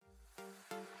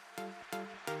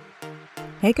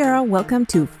Hey girl, welcome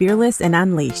to Fearless and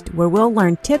Unleashed, where we'll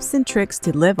learn tips and tricks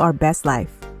to live our best life.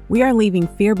 We are leaving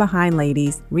fear behind,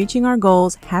 ladies, reaching our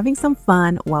goals, having some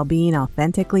fun while being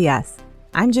authentically us.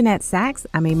 I'm Jeanette Sachs.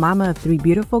 I'm a mama of 3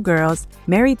 beautiful girls,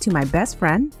 married to my best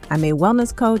friend. I'm a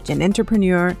wellness coach and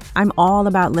entrepreneur. I'm all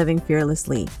about living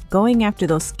fearlessly, going after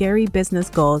those scary business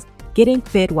goals, getting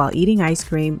fit while eating ice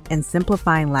cream, and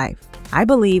simplifying life. I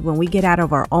believe when we get out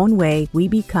of our own way, we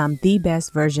become the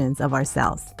best versions of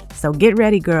ourselves. So get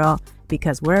ready, girl,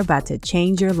 because we're about to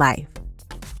change your life.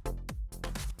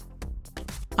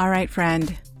 All right,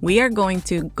 friend, we are going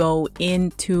to go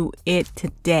into it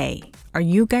today. Are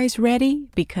you guys ready?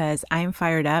 Because I am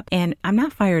fired up, and I'm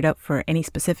not fired up for any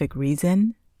specific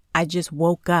reason. I just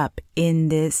woke up in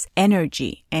this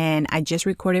energy, and I just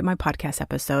recorded my podcast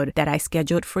episode that I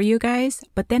scheduled for you guys.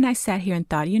 But then I sat here and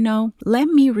thought, let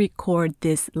me record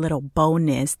this little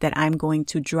bonus that I'm going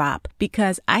to drop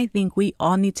because I think we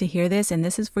all need to hear this. And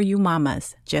this is for you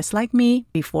mamas, just like me.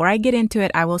 Before I get into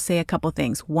it, I will say a couple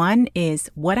things. One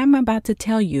is what I'm about to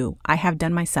tell you, I have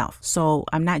done myself. So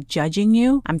I'm not judging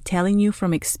you. I'm telling you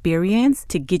from experience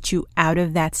to get you out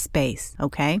of that space.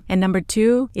 Okay. And number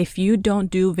 2, if you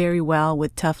don't do very well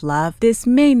with tough love, this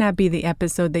may not be the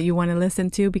episode that you want to listen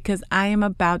to because I am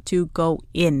about to go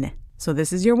in. So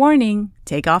this is your warning.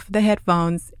 Take off the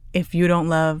headphones if you don't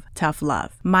love tough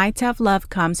love. My tough love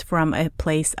comes from a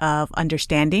place of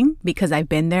understanding because I've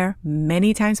been there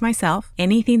many times myself.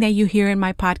 Anything that you hear in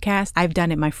my podcast, I've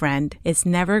done it, my friend. It's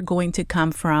never going to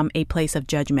come from a place of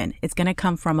judgment. It's going to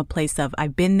come from a place of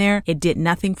I've been there. It did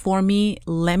nothing for me.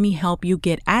 Let me help you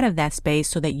get out of that space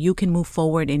so that you can move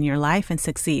forward in your life and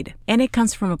succeed. And it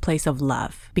comes from a place of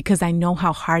love because I know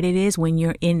how hard it is when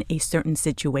you're in a certain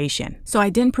situation. So I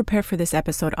didn't prepare for this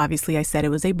episode. Obviously, I said it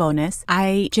was a bonus.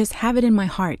 I just have it in my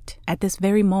heart at this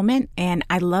very moment, and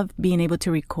I love being able to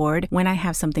record when I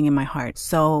have something in my heart.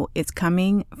 So it's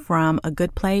coming from a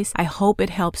good place. I hope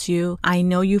it helps you. I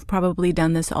know you've probably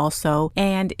done this also,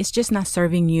 and it's just not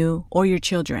serving you or your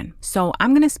children. So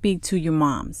I'm going to speak to your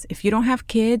moms. If you don't have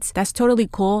kids, that's totally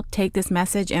cool. Take this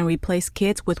message and replace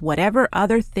kids with whatever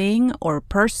other thing or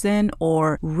person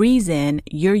or reason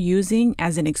you're using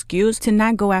as an excuse to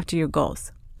not go after your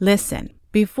goals. Listen.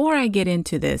 Before I get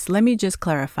into this, let me just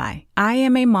clarify. I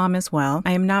am a mom as well.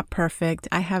 I am not perfect.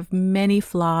 I have many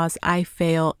flaws. I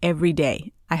fail every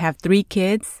day. I have 3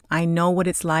 kids. I know what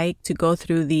it's like to go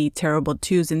through the terrible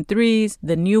 2s and 3s,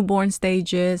 the newborn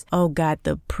stages. Oh God,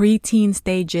 the preteen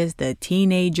stages, the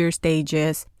teenager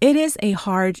stages. It is a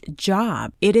hard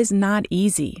job. It is not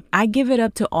easy. I give it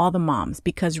up to all the moms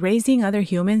because raising other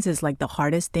humans is like the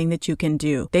hardest thing that you can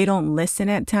do. They don't listen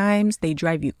at times. They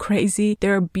drive you crazy.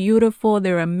 They're beautiful.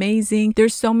 They're amazing.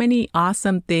 There's so many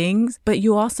awesome things, but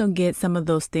you also get some of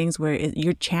those things where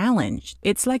you're challenged.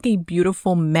 It's like a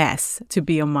beautiful mess to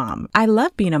be a mom. I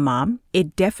love being a mom.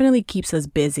 It definitely keeps us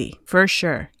busy. For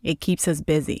sure. It keeps us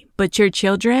busy. But your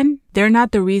children, they're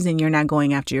not the reason you're not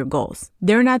going after your goals.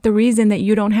 They're not the reason that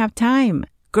you don't have time.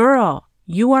 Girl,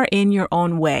 you are in your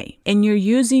own way and you're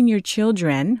using your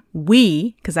children,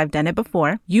 because I've done it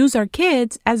before, use our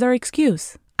kids as our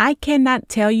excuse. I cannot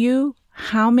tell you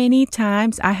how many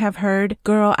times I have heard,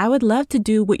 girl, I would love to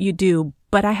do what you do,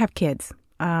 but I have kids.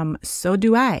 So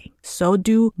do I. So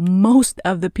do most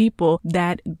of the people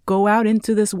that go out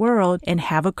into this world and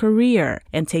have a career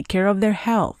and take care of their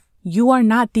health. You are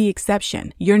not the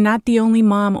exception. You're not the only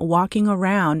mom walking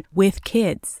around with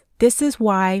kids. This is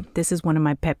why this is one of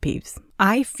my pet peeves.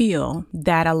 I feel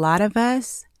that a lot of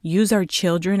us use our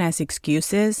children as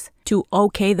excuses to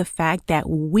okay the fact that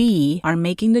we are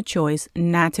making the choice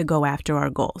not to go after our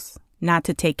goals, not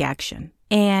to take action.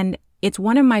 And it's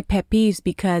one of my pet peeves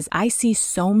because I see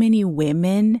so many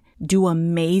women do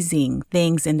amazing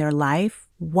things in their life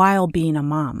while being a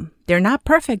mom. They're not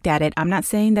perfect at it. I'm not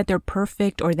saying that they're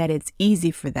perfect or that it's easy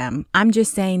for them. I'm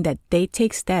just saying that they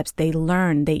take steps, they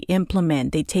learn, they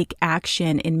implement, they take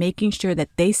action in making sure that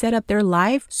they set up their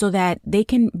life so that they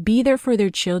can be there for their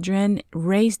children,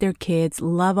 raise their kids,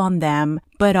 love on them,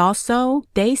 but also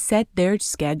they set their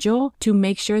schedule to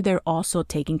make sure they're also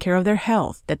taking care of their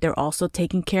health, that they're also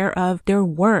taking care of their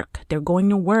work. They're going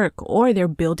to work or they're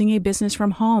building a business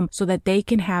from home so that they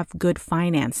can have good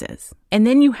finances. And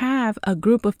then you have a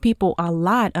group of people, a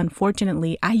lot,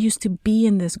 unfortunately, I used to be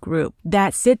in this group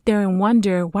that sit there and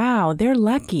wonder, wow, they're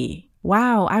lucky.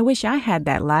 Wow, I wish I had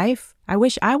that life. I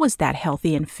wish I was that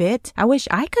healthy and fit. I wish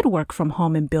I could work from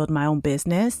home and build my own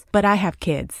business, but I have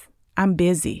kids. I'm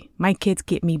busy. My kids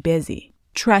get me busy.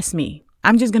 Trust me,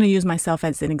 I'm just going to use myself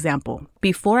as an example.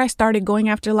 Before I started going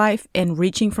after life and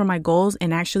reaching for my goals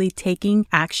and actually taking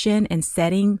action and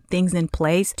setting things in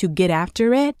place to get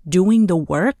after it, doing the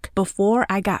work, before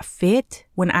I got fit,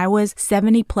 when I was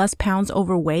 70 plus pounds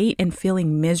overweight and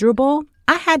feeling miserable,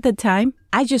 I had the time.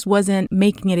 I just wasn't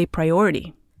making it a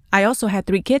priority. I also had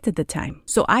 3 kids at the time.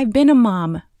 So I've been a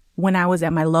mom when I was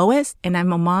at my lowest, and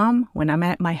I'm a mom when I'm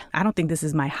at I don't think this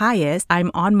is my highest. I'm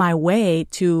on my way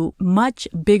to much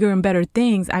bigger and better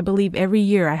things. I believe every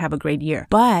year I have a great year,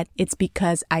 but it's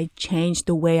because I changed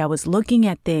the way I was looking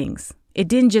at things. It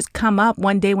didn't just come up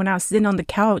one day when I was sitting on the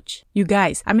couch. You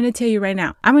guys, I'm going to tell you right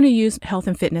now, I'm going to use health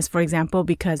and fitness, for example,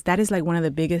 because that is like one of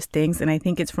the biggest things. And I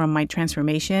think it's from my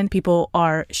transformation. People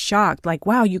are shocked, like,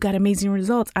 wow, you got amazing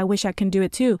results. I wish I can do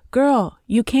it too. Girl,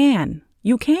 you can.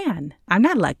 You can. I'm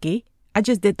not lucky. I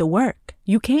just did the work.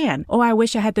 You can. Oh, I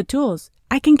wish I had the tools.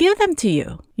 I can give them to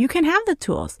you. You can have the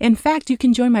tools. In fact, you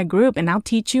can join my group and I'll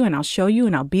teach you and I'll show you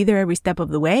and I'll be there every step of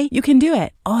the way. You can do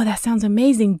it. Oh, that sounds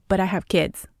amazing, but I have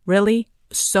kids. Really?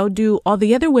 So do all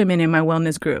the other women in my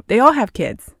wellness group. They all have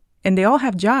kids and they all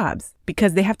have jobs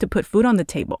because they have to put food on the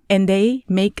table and they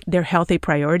make their health a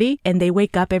priority and they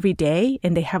wake up every day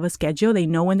and they have a schedule. They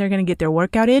know when they're going to get their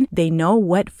workout in. They know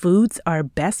what foods are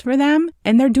best for them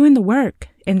and they're doing the work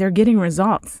and they're getting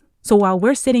results. So while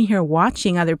we're sitting here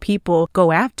watching other people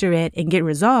go after it and get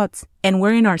results and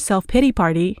we're in our self-pity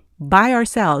party by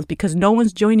ourselves because no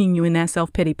one's joining you in that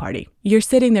self-pity party, you're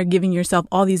sitting there giving yourself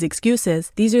all these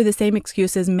excuses. These are the same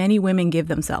excuses many women give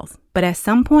themselves. But at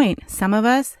some point, some of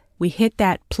us, we hit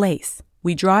that place.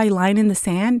 We draw a line in the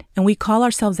sand and we call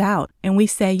ourselves out and we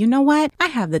say, you know what? I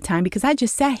have the time because I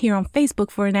just sat here on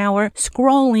Facebook for an hour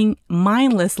scrolling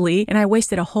mindlessly and I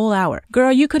wasted a whole hour.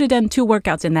 Girl, you could have done 2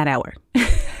 workouts in that hour.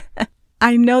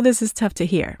 I know this is tough to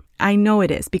hear. I know it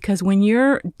is because when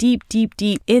you're deep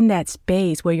in that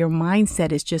space where your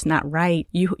mindset is just not right,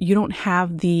 you don't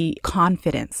have the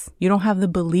confidence. You don't have the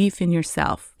belief in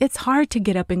yourself. It's hard to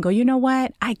get up and go, you know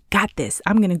what? I got this.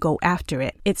 I'm going to go after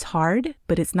it. It's hard,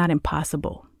 but it's not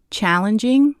impossible.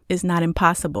 Challenging is not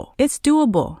impossible. It's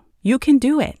doable. You can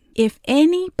do it. If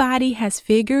anybody has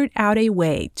figured out a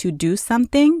way to do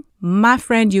something, my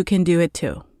friend, you can do it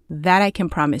too. That I can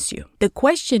promise you. The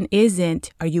question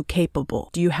isn't, are you capable?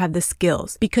 Do you have the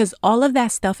skills? Because all of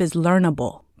that stuff is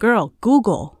learnable. Girl,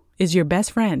 Google is your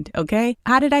best friend, okay?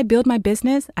 How did I build my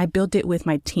business? I built it with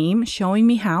my team showing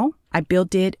me how. I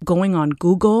built it going on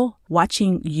Google,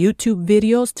 watching YouTube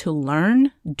videos to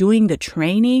learn, doing the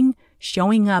training,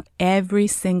 showing up every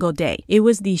single day. It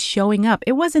was the showing up.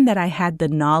 It wasn't that I had the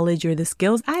knowledge or the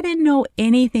skills. I didn't know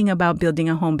anything about building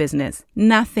a home business.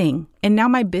 Nothing. And now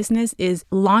my business is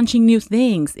launching new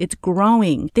things. It's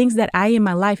growing. Things that in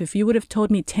my life, if you would have told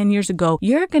me 10 years ago,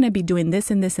 you're going to be doing this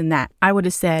and this and that, I would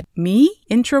have said, me?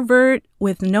 Introvert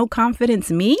with no confidence,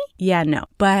 me? Yeah, no.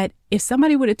 But if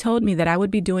somebody would have told me that I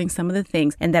would be doing some of the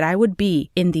things and that I would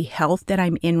be in the health that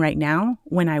I'm in right now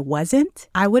when I wasn't,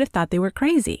 I would have thought they were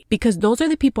crazy because those are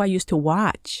the people I used to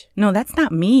watch. No, that's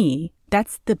not me.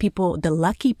 That's the people, the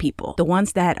lucky people, the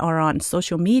ones that are on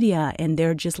social media and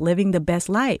they're just living the best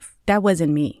life. That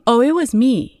wasn't me. Oh, it was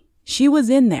me. She was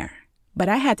in there. But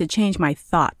I had to change my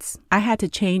thoughts. I had to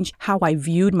change how I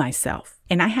viewed myself.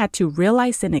 And I had to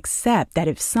realize and accept that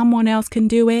if someone else can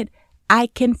do it, I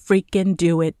can freaking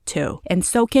do it too. And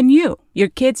so can you. Your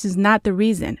kids is not the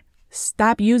reason.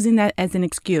 Stop using that as an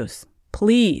excuse.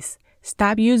 Please.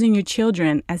 Stop using your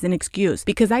children as an excuse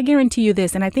because I guarantee you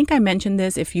this, and I think I mentioned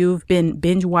this if you've been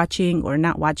binge watching or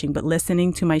not watching, but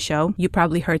listening to my show. You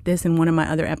probably heard this in one of my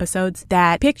other episodes,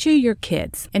 that picture your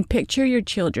kids and picture your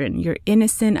children, your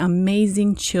innocent,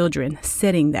 amazing children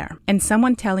sitting there and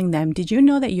someone telling them, did you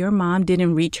know that your mom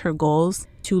didn't reach her goals?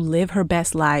 To live her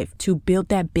best life, to build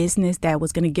that business that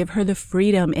was going to give her the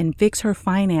freedom and fix her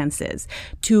finances,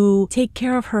 to take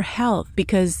care of her health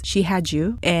because she had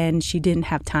you and she didn't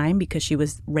have time because she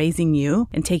was raising you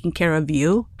and taking care of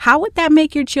you. How would that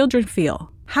make your children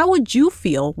feel? How would you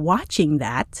feel watching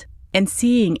that and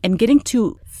seeing and getting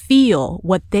to feel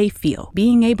what they feel,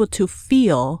 being able to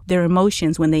feel their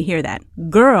emotions when they hear that?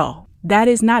 Girl, that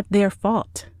is not their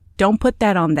fault. Don't put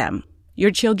that on them. Your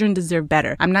children deserve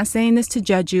better. I'm not saying this to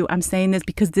judge you. I'm saying this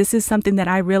because this is something that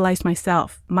I realized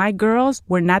myself. My girls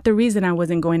were not the reason I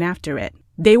wasn't going after it.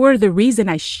 They were the reason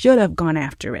I should have gone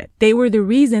after it. They were the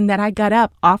reason that I got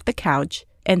up off the couch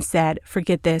and said,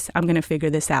 forget this, I'm going to figure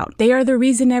this out. They are the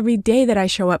reason every day that I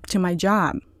show up to my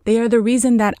job. They are the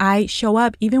reason that I show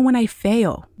up even when I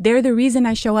fail. They're the reason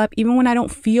I show up even when I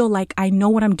don't feel like I know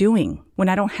what I'm doing, when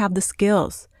I don't have the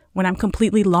skills, when I'm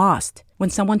completely lost, when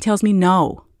someone tells me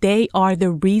no. They are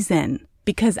the reason.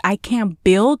 because I can't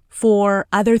build for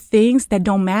other things that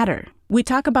don't matter. We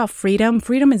talk about freedom.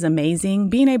 Freedom is amazing.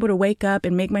 Being able to wake up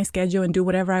and make my schedule and do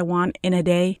whatever I want in a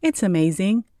day, it's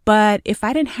amazing. But if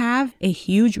I didn't have a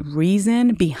huge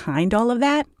reason behind all of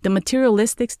that, the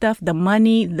materialistic stuff, the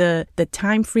money, the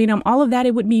time freedom, all of that,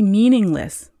 it would be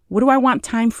meaningless. What do I want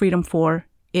time freedom for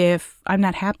if I'm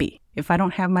not happy? If I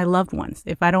don't have my loved ones?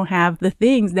 If I don't have the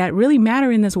things that really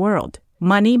matter in this world?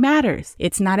 Money matters.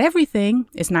 It's not everything.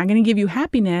 It's not going to give you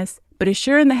happiness, but it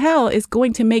sure in the hell is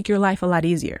going to make your life a lot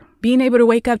easier. Being able to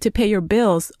wake up to pay your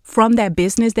bills from that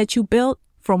business that you built,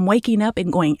 from waking up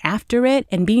and going after it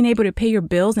and being able to pay your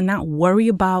bills and not worry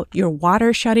about your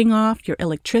water shutting off, your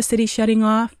electricity shutting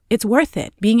off, it's worth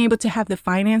it. Being able to have the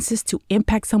finances to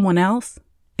impact someone else,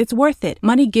 it's worth it.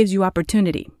 Money gives you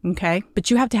opportunity, okay?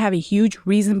 But you have to have a huge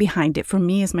reason behind it. For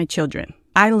me, it's my children.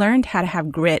 I learned how to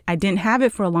have grit. I didn't have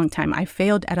it for a long time. I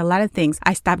failed at a lot of things.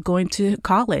 I stopped going to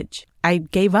college. I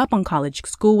gave up on college.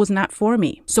 School was not for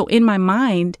me. So in my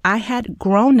mind, I had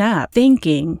grown up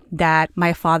thinking that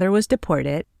my father was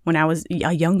deported when I was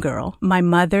a young girl. My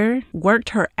mother worked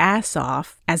her ass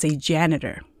off as a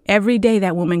janitor. Every day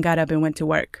that woman got up and went to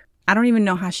work. I don't even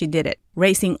know how she did it.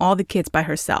 Raising all the kids by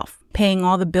herself. Paying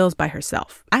all the bills by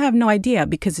herself. I have no idea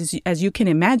because as you can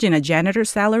imagine, a janitor's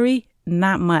salary,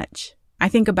 not much. I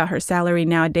think about her salary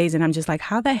nowadays and I'm just like,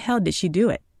 how the hell did she do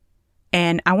it?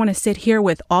 And I want to sit here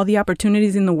with all the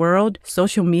opportunities in the world.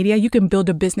 Social media, you can build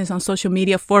a business on social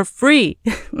media for free.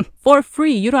 For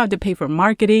free. You don't have to pay for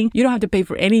marketing. You don't have to pay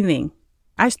for anything.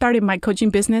 I started my coaching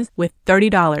business with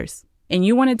 $30. And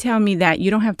you want to tell me that you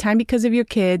don't have time because of your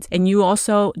kids and you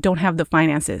also don't have the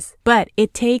finances. But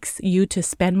it takes you to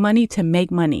spend money to make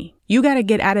money. You got to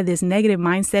get out of this negative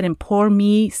mindset and poor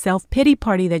me self-pity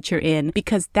party that you're in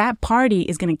because that party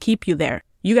is going to keep you there.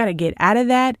 You got to get out of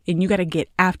that and you got to get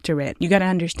after it. You got to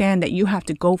understand that you have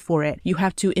to go for it. You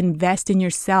have to invest in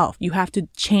yourself. You have to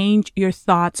change your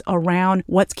thoughts around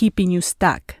what's keeping you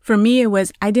stuck. For me, it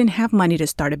was I didn't have money to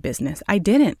start a business. I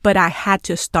didn't, but I had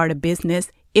to start a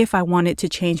business if I wanted to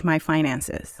change my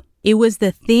finances. It was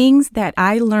the things that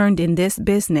I learned in this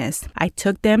business. I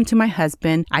took them to my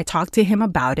husband. I talked to him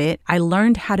about it. I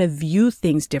learned how to view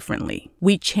things differently.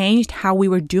 We changed how we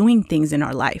were doing things in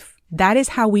our life. That is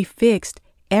how we fixed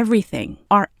everything.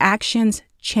 Our actions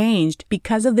changed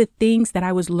because of the things that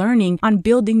I was learning on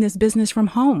building this business from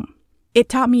home. It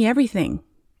taught me everything.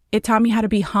 It taught me how to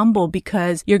be humble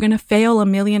because you're going to fail a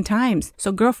million times.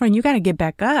 So girlfriend, you got to get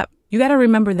back up. You got to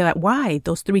remember that why,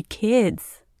 those 3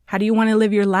 kids. How do you want to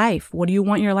live your life? What do you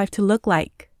want your life to look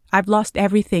like? I've lost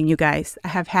everything, you guys. I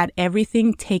have had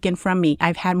everything taken from me.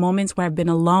 I've had moments where I've been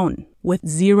alone with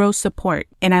zero support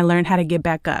and I learned how to get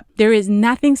back up. There is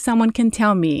nothing someone can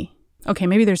tell me. Okay,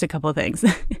 maybe there's a couple of things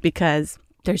because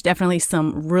there's definitely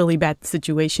some really bad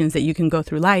situations that you can go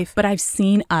through life, but I've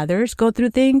seen others go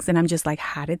through things and I'm just like,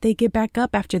 how did they get back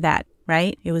up after that,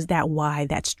 right? It was that why,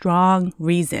 that strong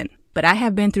reason. But I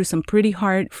have been through some pretty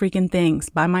hard freaking things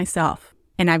by myself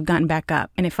and I've gotten back up.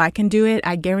 And if I can do it,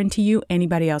 I guarantee you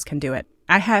anybody else can do it.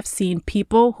 I have seen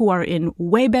people who are in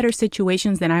way better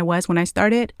situations than I was when I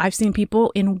started. I've seen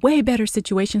people in way better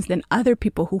situations than other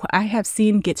people who I have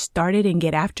seen get started and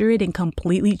get after it and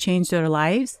completely change their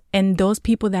lives. And those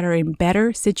people that are in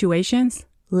better situations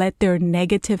let their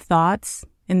negative thoughts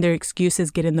and their excuses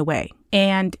get in the way.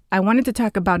 And I wanted to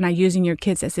talk about not using your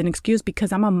kids as an excuse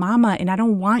because I'm a mama and I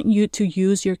don't want you to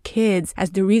use your kids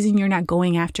as the reason you're not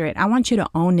going after it. I want you to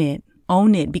own it.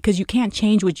 Own it because you can't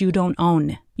change what you don't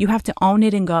own. You have to own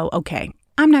it and go, okay,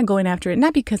 I'm not going after it,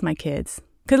 not because my kids.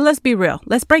 Because let's be real.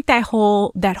 Let's break that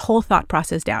whole thought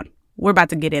process down. We're about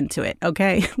to get into it,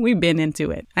 okay? We've been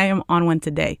into it. I am on one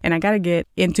today and I got to get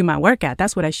into my workout.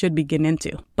 That's what I should be getting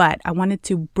into. But I wanted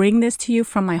to bring this to you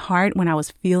from my heart when I was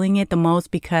feeling it the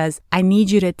most because I need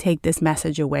you to take this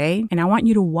message away. And I want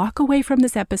you to walk away from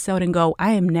this episode and go,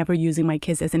 I am never using my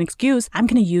kids as an excuse. I'm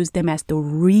going to use them as the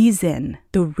reason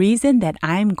that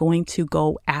I'm going to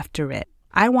go after it.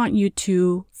 I want you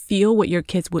to feel what your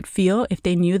kids would feel if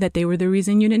they knew that they were the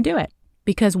reason you didn't do it.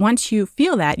 Because once you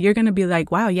feel that, you're going to be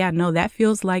like, wow, yeah, no, that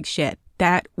feels like shit.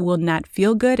 That will not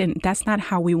feel good. And that's not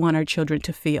how we want our children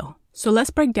to feel. So let's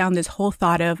break down this whole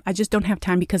thought of, I just don't have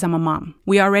time because I'm a mom.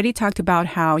 We already talked about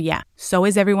how, yeah, so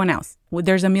is everyone else.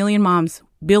 There's a million moms,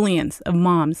 billions of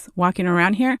moms walking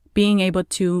around here being able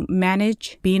to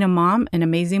manage being a mom, an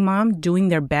amazing mom, doing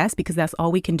their best because that's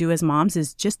all we can do as moms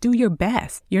is just do your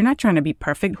best. You're not trying to be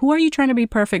perfect. Who are you trying to be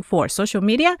perfect for? Social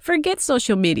media? Forget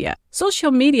social media.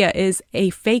 Social media is a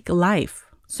fake life.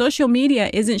 Social media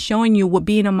isn't showing you what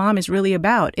being a mom is really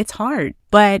about. It's hard,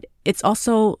 but it's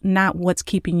also not what's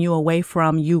keeping you away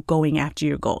from you going after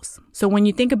your goals. So when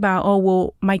you think about, oh,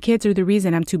 well, my kids are the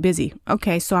reason I'm too busy.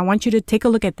 Okay, so I want you to take a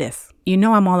look at this. You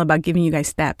know I'm all about giving you guys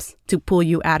steps to pull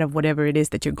you out of whatever it is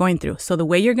that you're going through. So the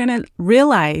way you're going to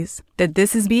realize that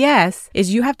this is BS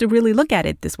is you have to really look at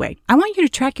it this way. I want you to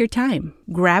track your time.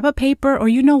 Grab a paper or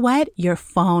you know what? Your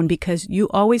phone, because you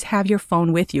always have your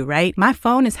phone with you, right? My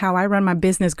phone is how I run my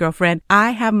business, girlfriend.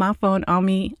 I have my phone on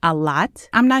me a lot.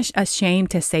 I'm not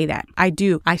ashamed to say that. I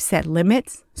do. I set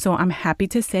limits. So I'm happy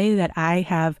to say that I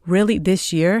have really,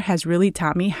 this year has really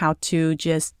taught me how to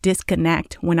just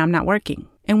disconnect when I'm not working.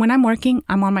 And when I'm working,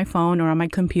 I'm on my phone or on my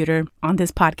computer on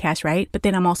this podcast, right? But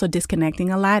then I'm also disconnecting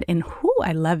a lot and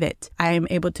I love it. I am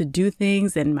able to do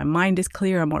things and my mind is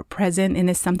clear. I'm more present and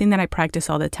it's something that I practice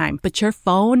all the time. But your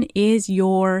phone is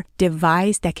your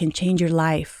device that can change your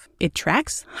life. It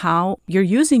tracks how you're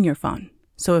using your phone.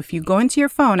 So if you go into your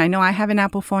phone, I know I have an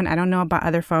Apple phone. I don't know about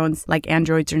other phones like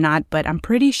Androids or not, but I'm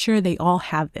pretty sure they all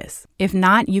have this. If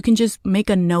not, you can just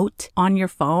make a note on your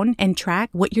phone and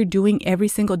track what you're doing every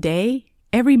single day,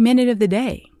 every minute of the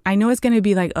day. I know it's going to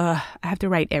be like, I have to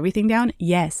write everything down.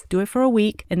 Yes, do it for a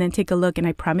week and then take a look. And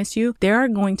I promise you, there are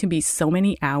going to be so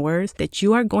many hours that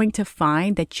you are going to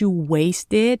find that you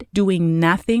wasted doing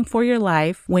nothing for your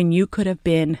life when you could have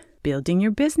been building your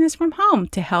business from home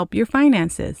to help your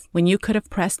finances, when you could have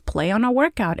pressed play on a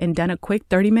workout and done a quick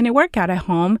 30-minute workout at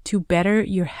home to better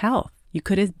your health. You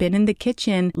could have been in the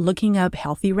kitchen looking up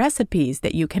healthy recipes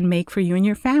that you can make for you and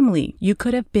your family. You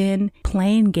could have been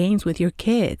playing games with your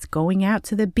kids, going out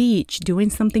to the beach,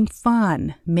 doing something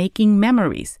fun, making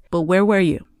memories. But where were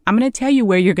you? I'm going to tell you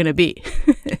where you're going to be.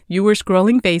 You were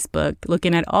scrolling Facebook,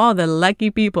 looking at all the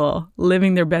lucky people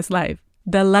living their best life.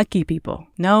 The lucky people.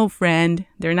 No, friend,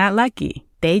 they're not lucky.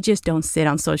 They just don't sit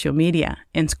on social media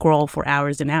and scroll for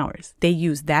hours and hours. They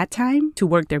use that time to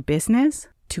work their business,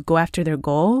 to go after their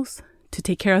goals, to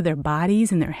take care of their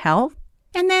bodies and their health.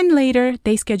 And then later,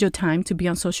 they schedule time to be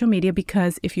on social media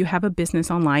because if you have a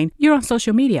business online, you're on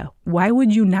social media. Why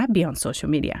would you not be on social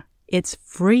media? It's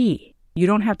free. You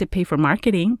don't have to pay for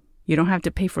marketing. You don't have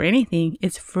to pay for anything.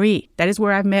 It's free. That is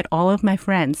where I've met all of my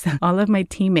friends, all of my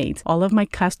teammates, all of my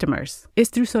customers. It's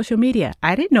through social media.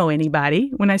 I didn't know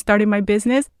anybody when I started my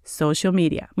business. Social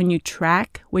media. When you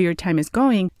track where your time is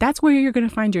going, that's where you're going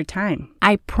to find your time.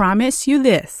 I promise you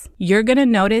this. You're going to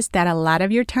notice that a lot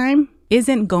of your time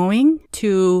isn't going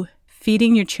to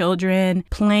feeding your children,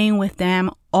 playing with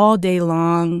them all day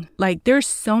long. Like there's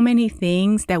so many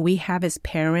things that we have as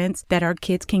parents that our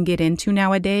kids can get into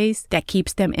nowadays that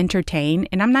keeps them entertained.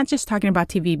 And I'm not just talking about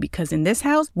TV because in this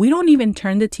house, we don't even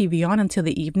turn the TV on until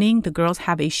the evening. The girls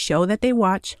have a show that they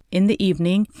watch in the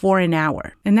evening for an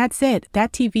hour. And that's it.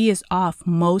 That TV is off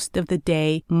most of the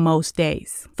day, most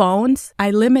days. Phones, I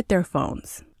limit their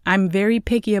phones. I'm very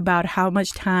picky about how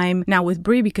much time. Now with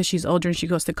Bree, because she's older and she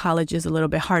goes to college, is a little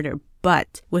bit harder.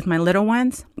 But with my little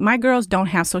ones, my girls don't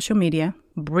have social media.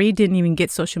 Bree didn't even get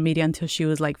social media until she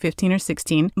was like 15 or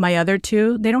 16. My other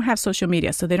two, they don't have social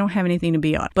media, so they don't have anything to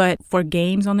be on. But for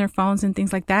games on their phones and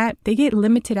things like that, they get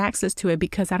limited access to it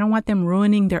because I don't want them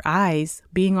ruining their eyes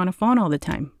being on a phone all the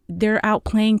time. They're out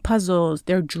playing puzzles,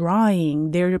 they're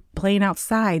drawing, they're playing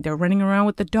outside, they're running around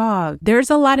with the dog.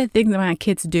 There's a lot of things that my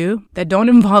kids do that don't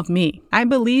involve me. I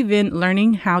believe in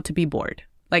learning how to be bored.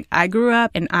 Like I grew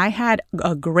up and I had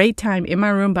a great time in my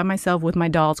room by myself with my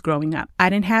dolls growing up. I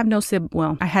didn't have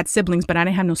I had siblings, but I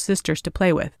didn't have no sisters to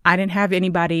play with. I didn't have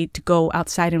anybody to go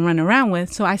outside and run around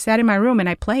with. So I sat in my room and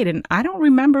I played and I don't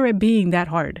remember it being that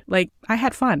hard. Like I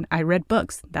had fun. I read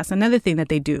books. That's another thing that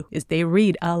they do is they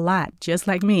read a lot, just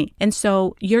like me. And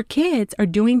so your kids are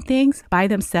doing things by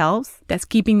themselves that's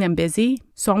keeping them busy.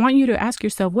 So I want you to ask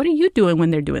yourself, what are you doing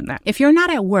when they're doing that? If you're not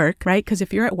at work, right? Because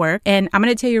if you're at work, and I'm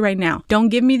going to tell you right now, don't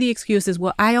give me the excuses.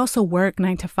 Well, I also work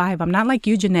 9 to 5. I'm not like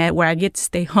you, Jeanette, where I get to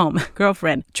stay home.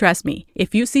 Girlfriend, trust me.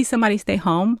 If you see somebody stay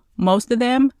home, most of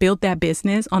them built that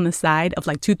business on the side of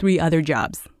like 2-3 other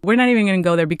jobs. We're not even going to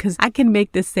go there because I can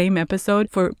make this same episode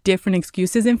for different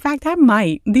excuses. In fact,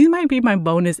 these might be my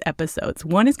bonus episodes.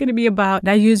 One is going to be about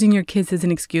not using your kids as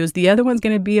an excuse. The other one's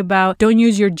going to be about don't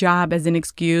use your job as an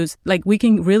excuse. Like we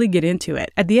can really get into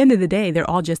it. At the end of the day, they're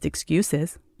all just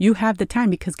excuses. You have the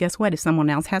time because guess what? If someone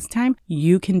else has time,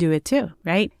 you can do it too,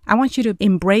 right? I want you to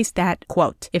embrace that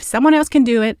quote. If someone else can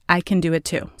do it, I can do it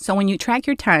too. So when you track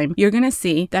your time, you're going to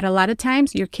see that a lot of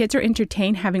times your kids are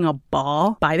entertained having a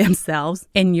ball by themselves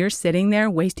and you're sitting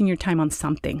there wasting your time on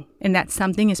something. And that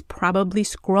something is probably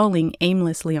scrolling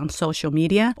aimlessly on social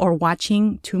media or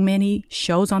watching too many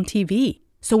shows on TV.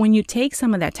 So when you take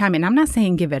some of that time, and I'm not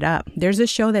saying give it up. There's a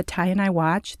show that Ty and I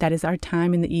watch that is our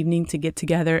time in the evening to get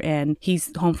together, and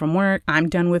he's home from work. I'm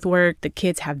done with work. The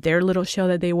kids have their little show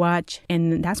that they watch,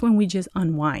 and that's when we just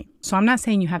unwind. So I'm not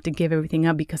saying you have to give everything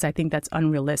up because I think that's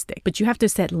unrealistic, but you have to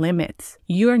set limits.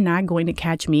 You're not going to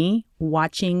catch me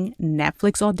watching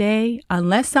Netflix all day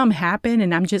unless something happened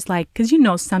and I'm just like, because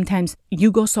sometimes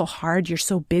you go so hard, you're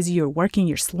so busy, you're working,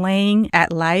 you're slaying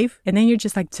at life, and then you're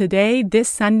just like, today, this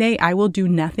Sunday, I will do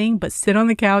nothing but sit on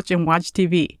the couch and watch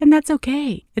TV. And that's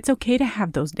okay. It's okay to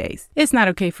have those days. It's not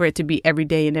okay for it to be every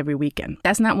day and every weekend.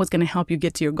 That's not what's going to help you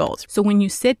get to your goals. So when you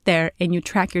sit there and you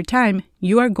track your time,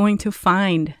 you are going to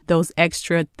find those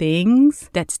extra things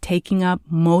that's taking up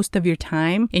most of your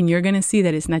time, and you're going to see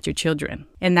that it's not your children.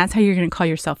 And that's how you're going to call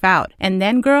yourself out. And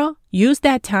then, girl, use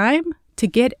that time to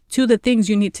get to the things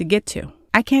you need to get to.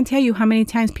 I can't tell you how many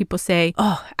times people say,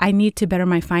 oh, I need to better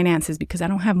my finances because I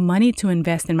don't have money to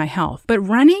invest in my health. But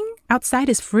running outside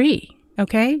is free.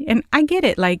 Okay. And I get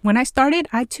it. Like when I started,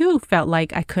 I too felt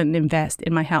like I couldn't invest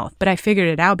in my health, but I figured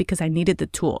it out because I needed the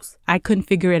tools. I couldn't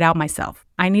figure it out myself.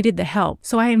 I needed the help.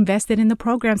 So I invested in the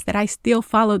programs that I still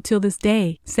follow till this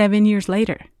day, 7 years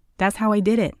later. That's how I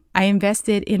did it. I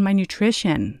invested in my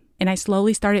nutrition and I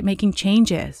slowly started making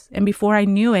changes. And before I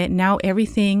knew it, now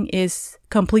everything is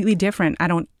completely different. I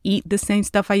don't eat the same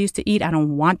stuff I used to eat. I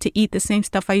don't want to eat the same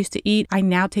stuff I used to eat. I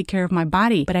now take care of my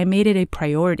body, but I made it a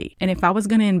priority. And if I was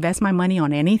going to invest my money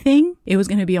on anything, it was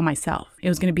going to be on myself. It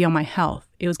was going to be on my health.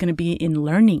 It was going to be in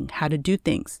learning how to do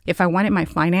things. If I wanted my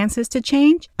finances to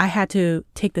change, I had to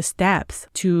take the steps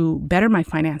to better my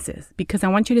finances. Because I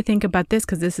want you to think about this,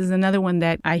 because this is another one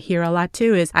that I hear a lot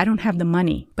too, is I don't have the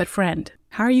money. But friend,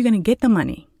 how are you going to get the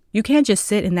money? You can't just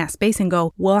sit in that space and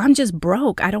go, well, I'm just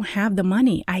broke. I don't have the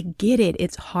money. I get it.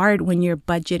 It's hard when your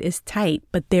budget is tight,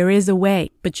 but there is a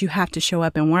way. But you have to show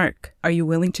up and work. Are you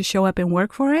willing to show up and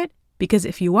work for it? Because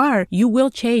if you are, you will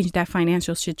change that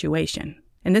financial situation.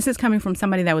 And this is coming from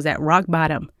somebody that was at rock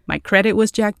bottom. My credit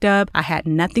was jacked up. I had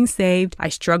nothing saved. I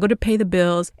struggled to pay the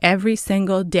bills every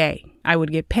single day. I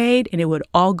would get paid and it would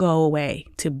all go away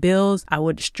to bills. I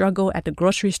would struggle at the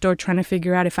grocery store trying to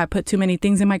figure out if I put too many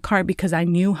things in my cart because I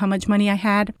knew how much money I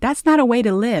had. That's not a way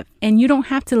to live. And you don't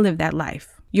have to live that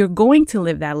life. You're going to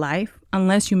live that life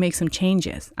unless you make some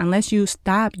changes, unless you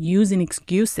stop using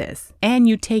excuses and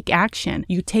you take action,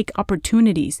 you take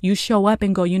opportunities, you show up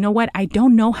and go, you know what? I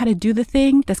don't know how to do the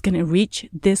thing that's going to reach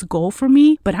this goal for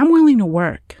me, but I'm willing to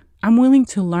work. I'm willing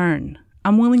to learn.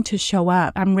 I'm willing to show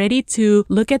up. I'm ready to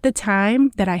look at the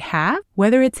time that I have,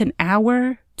 whether it's an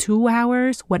hour, 2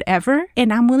 hours, whatever.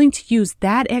 And I'm willing to use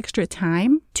that extra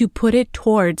time to put it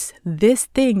towards this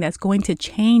thing that's going to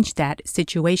change that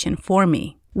situation for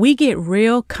me. We get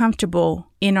real comfortable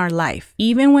in our life,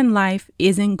 even when life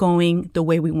isn't going the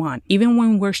way we want, even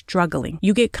when we're struggling.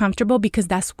 You get comfortable because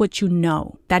that's what you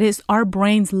know. That is, our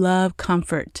brains love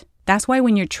comfort. That's why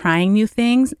when you're trying new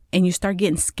things and you start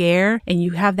getting scared and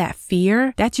you have that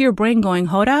fear, that's your brain going,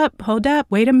 hold up,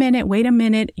 wait a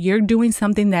minute. You're doing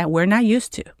something that we're not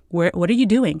used to. What are you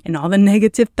doing? And all the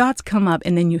negative thoughts come up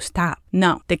and then you stop.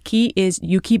 No, the key is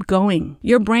you keep going.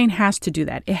 Your brain has to do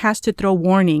that. It has to throw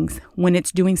warnings when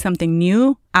it's doing something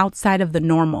new outside of the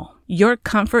normal. Your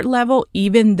comfort level,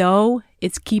 even though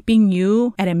it's keeping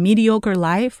you at a mediocre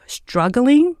life,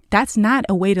 struggling, that's not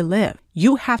a way to live.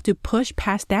 You have to push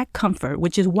past that comfort,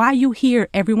 which is why you hear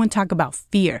everyone talk about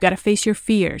fear. You got to face your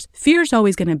fears. Fear is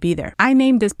always going to be there. I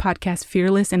named this podcast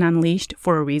Fearless and Unleashed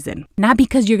for a reason. Not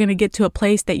because you're going to get to a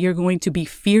place that you're going to be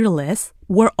fearless.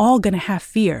 We're all going to have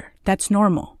fear. That's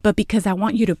normal. But because I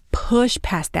want you to push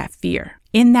past that fear.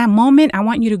 In that moment, I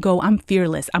want you to go, I'm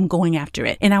fearless. I'm going after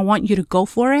it. And I want you to go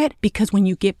for it because when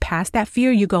you get past that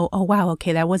fear, you go, oh, wow,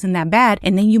 okay, that wasn't that bad.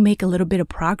 And then you make a little bit of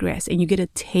progress and you get a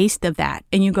taste of that.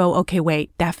 And you go, okay,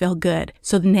 wait, that felt good.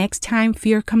 So the next time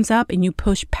fear comes up and you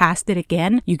push past it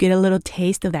again, you get a little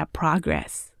taste of that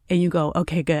progress. And you go,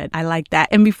 okay, good. I like that.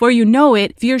 And before you know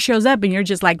it, fear shows up and you're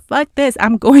just like, fuck this.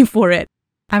 I'm going for it.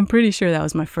 I'm pretty sure that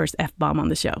was my first F-bomb on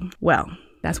the show. Well,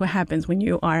 that's what happens when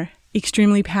you are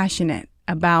extremely passionate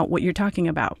about what you're talking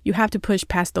about. You have to push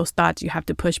past those thoughts. You have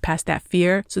to push past that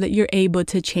fear so that you're able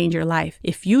to change your life.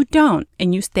 If you don't,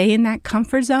 and you stay in that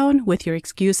comfort zone with your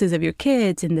excuses of your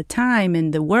kids and the time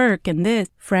and the work and this,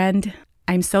 friend,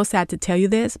 I'm so sad to tell you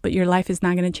this, but your life is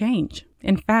not going to change.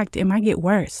 In fact, it might get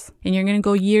worse. And you're going to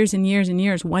go years and years and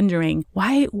years wondering,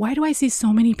 why do I see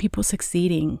so many people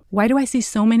succeeding? Why do I see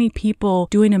so many people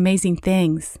doing amazing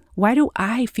things? Why do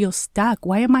I feel stuck?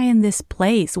 Why am I in this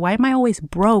place? Why am I always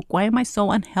broke? Why am I so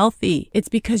unhealthy? It's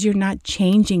because you're not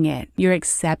changing it. You're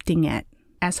accepting it.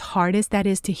 As hard as that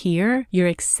is to hear, you're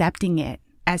accepting it.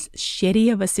 as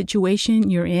shitty of a situation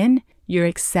you're in, you're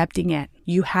accepting it.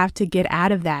 You have to get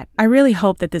out of that. I really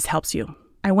hope that this helps you.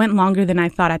 I went longer than I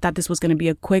thought. I thought this was going to be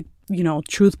a quick,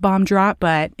 truth bomb drop,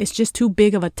 but it's just too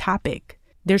big of a topic.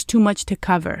 There's too much to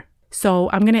cover. So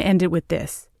I'm going to end it with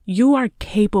this. You are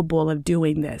capable of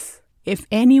doing this. If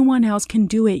anyone else can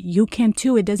do it, you can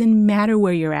too. It doesn't matter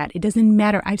where you're at. It doesn't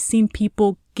matter. I've seen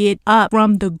people get up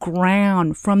from the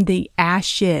ground, from the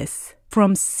ashes,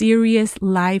 from serious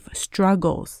life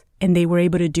struggles, and they were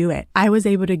able to do it. I was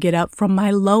able to get up from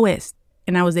my lowest,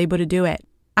 and I was able to do it.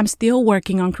 I'm still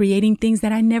working on creating things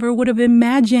that I never would have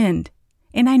imagined.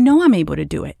 And I know I'm able to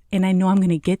do it, and I know I'm going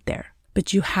to get there.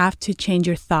 But you have to change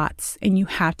your thoughts, and you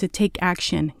have to take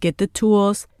action. Get the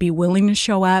tools, be willing to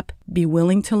show up, be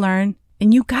willing to learn,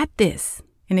 and you got this.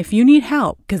 And if you need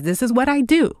help, because this is what I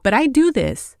do, but I do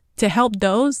this to help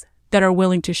those that are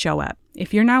willing to show up.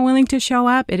 If you're not willing to show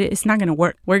up, it's not going to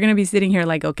work. We're going to be sitting here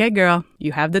like, okay, girl,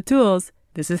 you have the tools.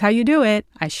 This is how you do it.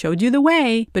 I showed you the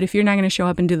way. But if you're not going to show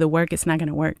up and do the work, it's not going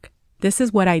to work. This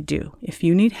is what I do. If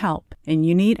you need help and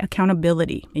you need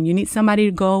accountability and you need somebody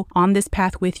to go on this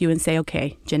path with you and say,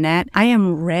 okay, Jeanette, I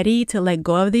am ready to let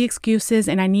go of the excuses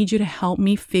and I need you to help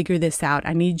me figure this out.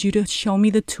 I need you to show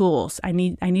me the tools. I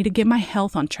need to get my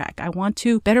health on track. I want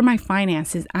to better my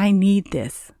finances. I need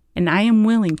this. And I am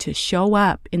willing to show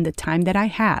up in the time that I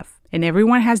have. And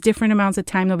everyone has different amounts of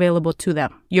time available to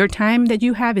them. Your time that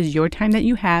you have is your time that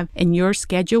you have, and your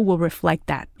schedule will reflect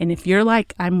that. And if you're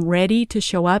like, I'm ready to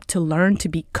show up, to learn, to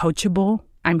be coachable,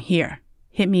 I'm here.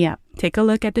 Hit me up. Take a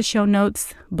look at the show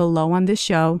notes below on this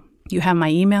show. You have my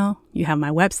email. You have my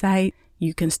website.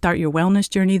 You can start your wellness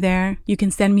journey there. You can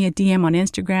send me a DM on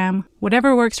Instagram.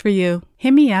 Whatever works for you,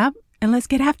 hit me up and let's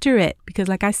get after it. Because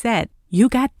like I said, you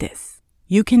got this.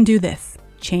 You can do this.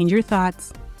 Change your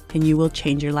thoughts and you will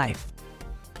change your life.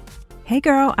 Hey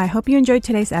girl, I hope you enjoyed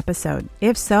today's episode.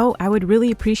 If so, I would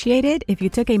really appreciate it if you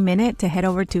took a minute to head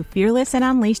over to Fearless and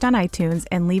Unleashed on iTunes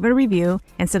and leave a review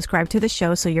and subscribe to the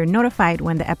show so you're notified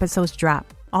when the episodes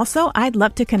drop. Also, I'd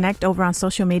love to connect over on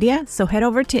social media, so head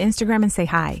over to Instagram and say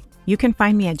hi. You can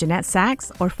find me at Jeanette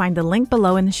Sachs or find the link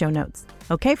below in the show notes.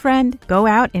 Okay, friend, go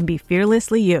out and be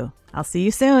fearlessly you. I'll see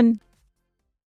you soon.